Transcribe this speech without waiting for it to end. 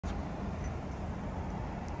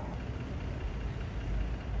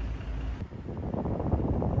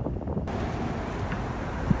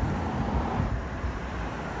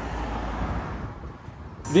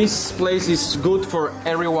This place is good for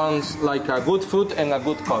everyone's, like a good food and a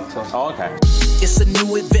good cocktail. Oh, okay. It's a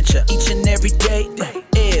new adventure each and every day.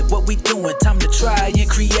 Yeah, what we doing? Time to try and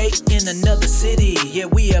create in another city. Yeah,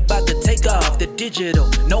 we about to take off the digital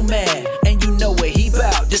nomad, and you know what he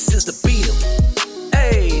bout. This is the Beetle.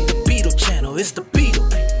 Hey, the Beetle channel. It's the Beetle.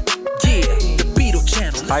 Yeah, the Beetle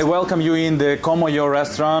channel. I welcome you in the Como Yo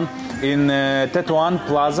restaurant in Tetuan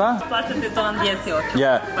Plaza. Plaza Tetuan 18.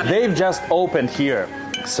 Yeah, they've just opened here.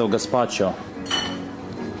 So gaspacho.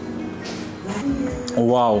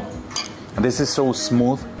 Wow, this is so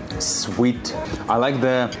smooth, sweet. I like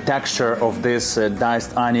the texture of this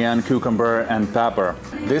diced onion, cucumber and pepper.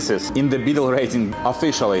 This is, in the Beetle rating,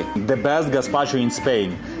 officially the best gazpacho in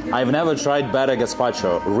Spain. I've never tried better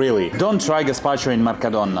gazpacho, really. Don't try gazpacho in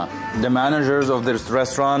Mercadona. The managers of this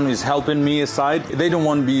restaurant is helping me aside. They don't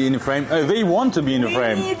want to be in the frame. They want to be in the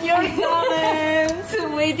frame. We need your comments.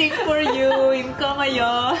 Waiting for you in Como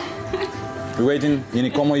Yo. Waiting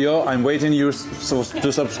in Como Yo. I'm waiting you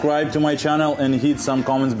to subscribe to my channel and hit some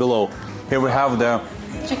comments below. Here we have the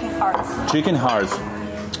Chicken hearts. Chicken hearts.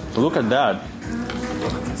 Look at that.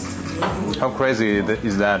 How crazy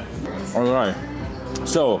is that? All right.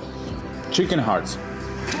 So, chicken hearts.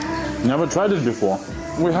 Never tried it before.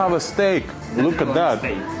 We have a steak. Look at that.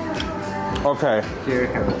 Okay. Here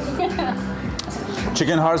it comes.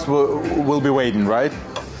 Chicken hearts will be waiting, right?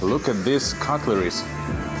 Look at these cutleries.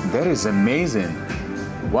 That is amazing.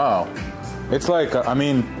 Wow. It's like, I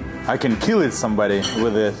mean, I can kill it somebody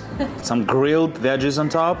with it. Some grilled veggies on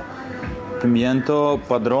top. Pimiento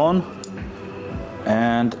padron.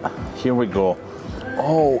 And here we go.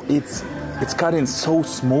 Oh, it's cutting so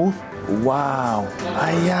smooth. Wow.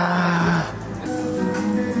 Aya.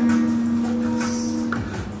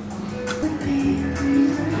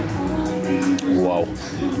 Wow.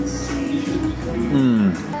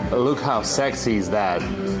 Look how sexy is that.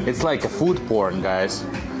 It's like a food porn, guys.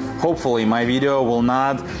 Hopefully my video will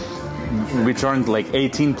not return like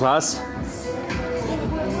 18 plus.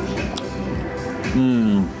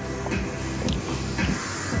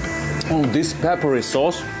 Oh, this peppery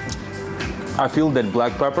sauce. I feel that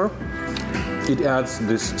black pepper. It adds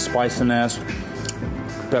this spiciness,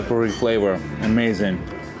 peppery flavor. Amazing.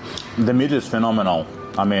 The meat is phenomenal.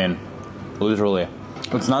 I mean, literally.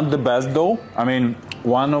 It's not the best though. I mean,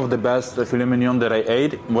 one of the best filet mignon that I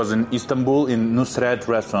ate was in Istanbul in Nusret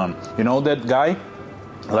restaurant. You know that guy?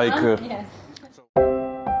 Like. Yes.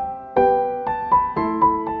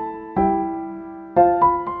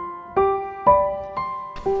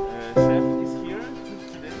 Chef is here.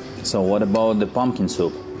 So what about the pumpkin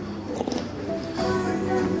soup?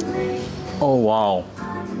 Oh wow.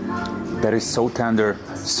 That is so tender,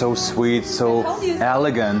 so sweet, so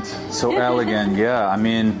elegant, so elegant. Yeah, I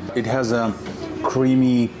mean, it has a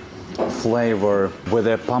creamy flavor with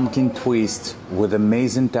a pumpkin twist, with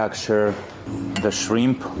amazing texture. The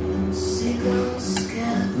shrimp.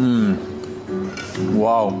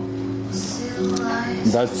 Wow.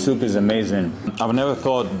 That soup is amazing. I've never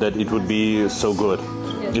thought that it would be so good.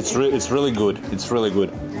 It's really good. It's really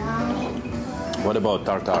good. What about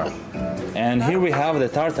tartar? And here we have the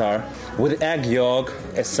tartar with egg yolk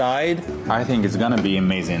aside. I think it's gonna be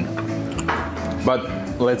amazing. But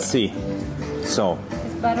let's see. So,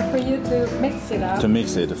 It's better for you to mix it up. to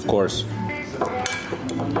mix it, of course.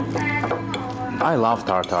 I love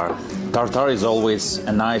tartar. Tartar is always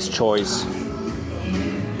a nice choice.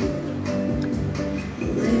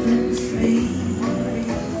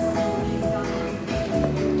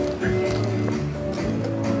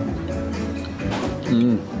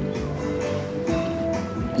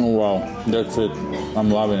 Oh wow, that's it. I'm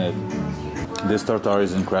loving it. This tartar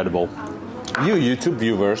is incredible. You YouTube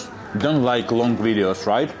viewers don't like long videos,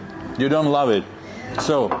 right? You don't love it.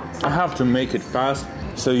 So I have to make it fast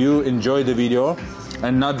so you enjoy the video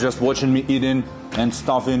and not just watching me eating and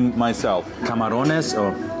stuffing myself. Camarones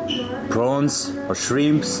or prawns or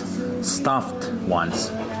shrimps, stuffed ones.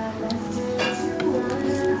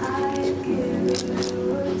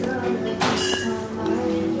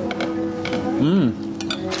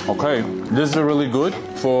 Okay, this is really good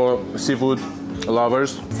for seafood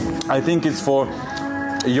lovers. I think it's for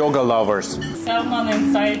yoga lovers. Salmon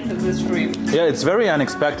inside the shrimp. Yeah, it's very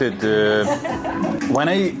unexpected. When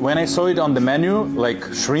I saw it on the menu, like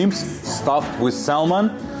shrimps stuffed with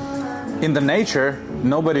salmon, in the nature,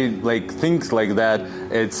 nobody like thinks like that.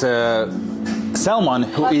 It's salmon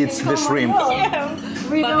who eats the shrimp. Yeah.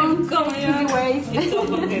 We don't Como Yo, easy ways. it's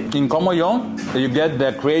opposite. In Como Yo, you get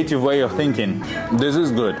the creative way of thinking. This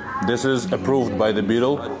is good. This is approved by the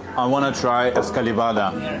Beetle. I want to try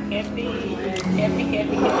escalivada. Happy.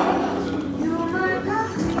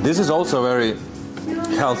 This is also very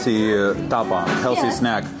healthy tapa, healthy Yes,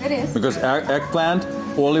 snack. it is. Because eggplant,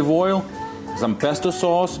 olive oil, some pesto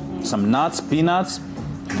sauce, some nuts, peanuts,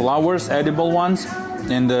 flowers, edible ones,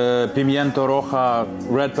 and pimiento roja,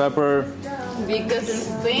 red pepper. Because in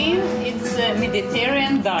Spain, it's a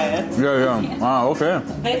Mediterranean diet. Yeah. Ah, okay.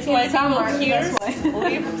 That's why summer, people here that's why.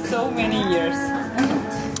 live so many years.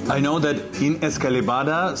 I know that in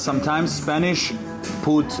escalivada, sometimes Spanish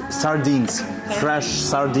put sardines, fresh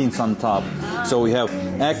sardines on top. So we have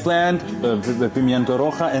eggplant, pimiento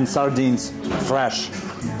roja, and sardines, fresh.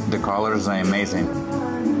 The colors are amazing.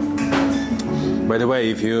 By the way,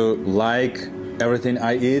 if you like everything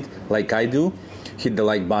I eat, like I do, hit the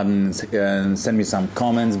like button and send me some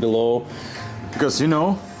comments below. Because, you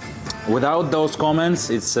know, without those comments,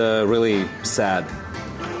 it's really sad.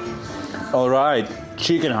 All right,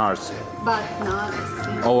 chicken hearts. But not.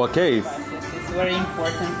 Oh, okay. It's a very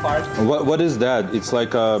important part. What is that? It's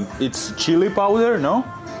like it's chili powder, no?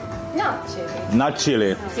 Not chili. Not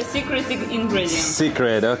chili. It's a secret ingredient.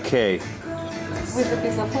 Secret, okay. With a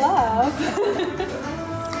piece of love.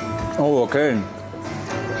 Oh, okay.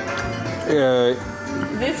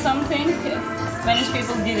 This is something Spanish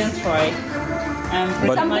people didn't try. I'm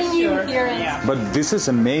But- pretty much Something new sure. here in Yeah. But this is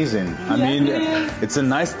amazing. I mean, it is. it's a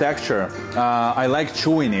nice texture. I like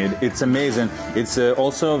chewing it. It's amazing. It's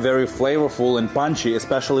also very flavorful and punchy,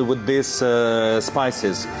 especially with these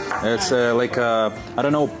spices. It's like, I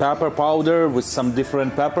don't know, pepper powder with some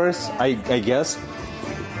different peppers, I guess.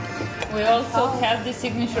 We also have the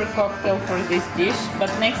signature cocktail for this dish,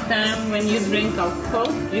 but next time when you drink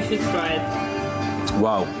alcohol, you should try it.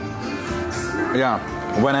 Wow. Yeah,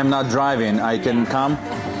 when I'm not driving, I can come.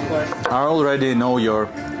 Of course. I already know you're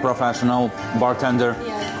professional bartender.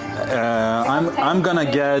 Yes. I'm gonna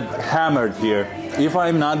get hammered here. If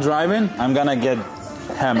I'm not driving, I'm gonna get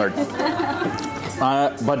hammered.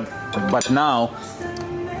 But now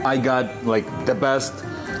I got like the best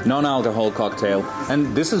non-alcohol cocktail,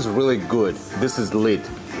 and this is really good. This is lit.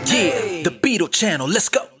 Yeah, the Beetle channel, let's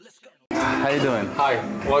go. How you doing? Hi,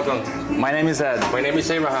 welcome. My name is Ed. My name is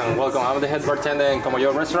Abraham. Welcome. I'm the head bartender in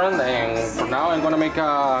Comayor restaurant, and for now I'm gonna make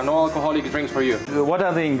no alcoholic drinks for you. What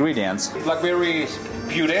are the ingredients? Blackberry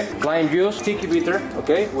puree, lime juice, sticky bitter.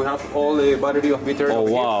 Okay, we have all the variety of bitter. Oh over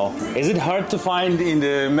here. wow! Is it hard to find in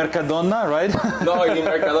the Mercadona, right? No, in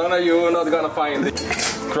Mercadona you're not gonna find it.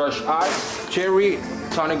 Crushed ice, cherry,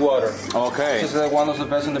 tonic water. Okay. This is one of the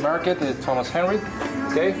best in the market. It's Thomas Henry.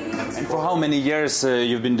 Okay. And for how many years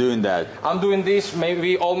you've been doing that? I'm doing this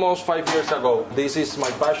maybe almost 5 years ago. This is my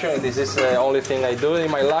passion. This is the only thing I do in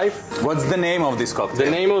my life. What's the name of this cocktail?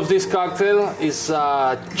 The name of this cocktail is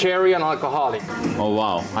cherry and alcoholic. Oh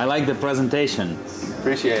wow! I like the presentation,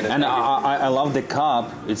 Appreciate it. and I love the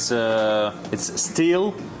cup. It's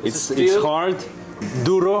steel. It's steel. hard,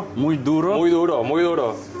 duro, muy duro. Muy duro, muy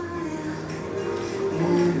duro.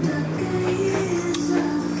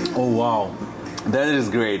 Oh wow, that is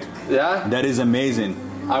great. Yeah, That is amazing.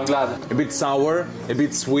 I'm glad. A bit sour, a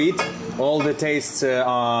bit sweet. All the tastes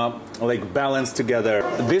are like balanced together.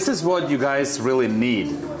 This is what you guys really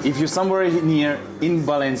need. If you're somewhere near in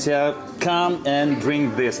Valencia, come and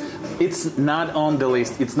drink this. It's not on the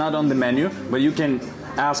list, it's not on the menu, but you can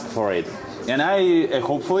ask for it. And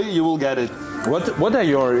hopefully you will get it. What are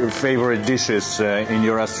your favorite dishes in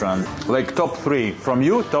your restaurant? Like top 3 from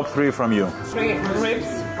you, top 3 from you. 3 ribs.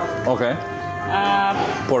 Okay.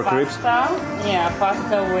 Pork ribs. Pasta. Yeah,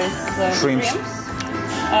 pasta with Shrimps.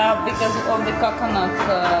 Because of the coconut.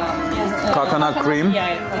 Coconut cream.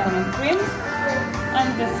 Yeah, coconut cream. And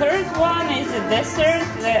the third one is a dessert,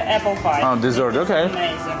 the apple pie. Oh, dessert, okay.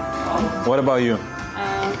 Amazing. What about you?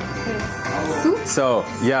 Soup? So,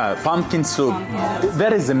 yeah, pumpkin soup.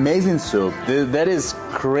 That is amazing soup. That is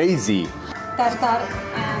crazy. Tartar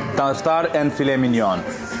and Tartar and filet mignon.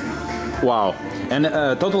 Wow. And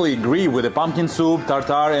totally agree with the pumpkin soup,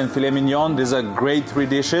 tartar and filet mignon. These are great 3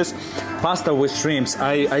 dishes. Pasta with shrimps.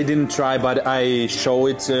 I didn't try, but I show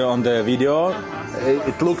it on the video.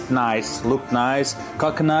 It looked nice.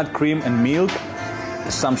 Coconut cream and milk.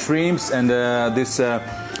 Some shrimps and this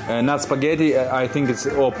not spaghetti. I think it's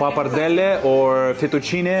or pappardelle or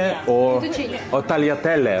fettuccine or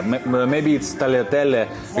tagliatelle. Maybe it's tagliatelle.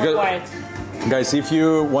 More quiet. Guys, if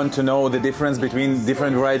you want to know the difference between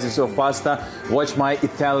different varieties of pasta, watch my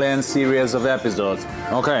Italian series of episodes.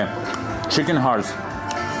 Okay, chicken hearts.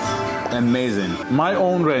 Amazing. My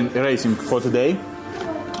own rating for today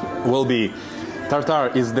will be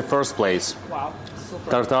tartar is the first place. Wow,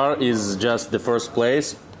 super. Tartar is just the first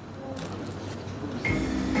place.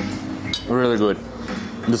 Really good.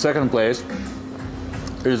 The second place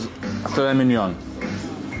is filet mignon.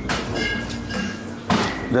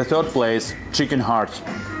 The third place, chicken hearts,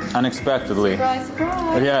 unexpectedly. Surprise,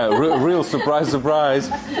 surprise. Yeah, real surprise, surprise.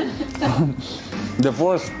 The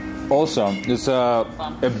fourth also is a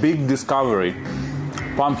big discovery.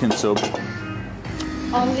 Pumpkin soup,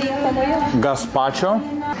 Only como yo. gaspacho,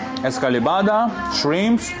 escalivada,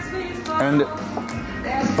 shrimps, and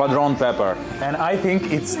padron pepper. And I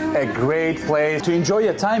think it's a great place to enjoy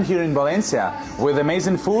your time here in Valencia with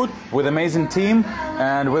amazing food, with amazing team,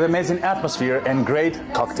 and with amazing atmosphere and great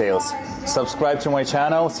cocktails. Subscribe to my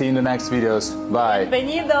channel. See you in the next videos. Bye.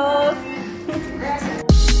 Bienvenidos.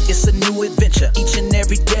 It's a new adventure each and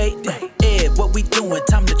every day. Yeah, what we doing?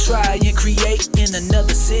 Time to try and create in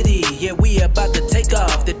another city. Yeah, we about to take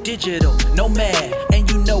off the digital nomad, and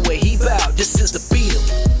you know where he bout. This is the Beetle.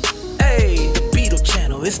 Hey, the Beetle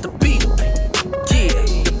channel. It's the Beetle.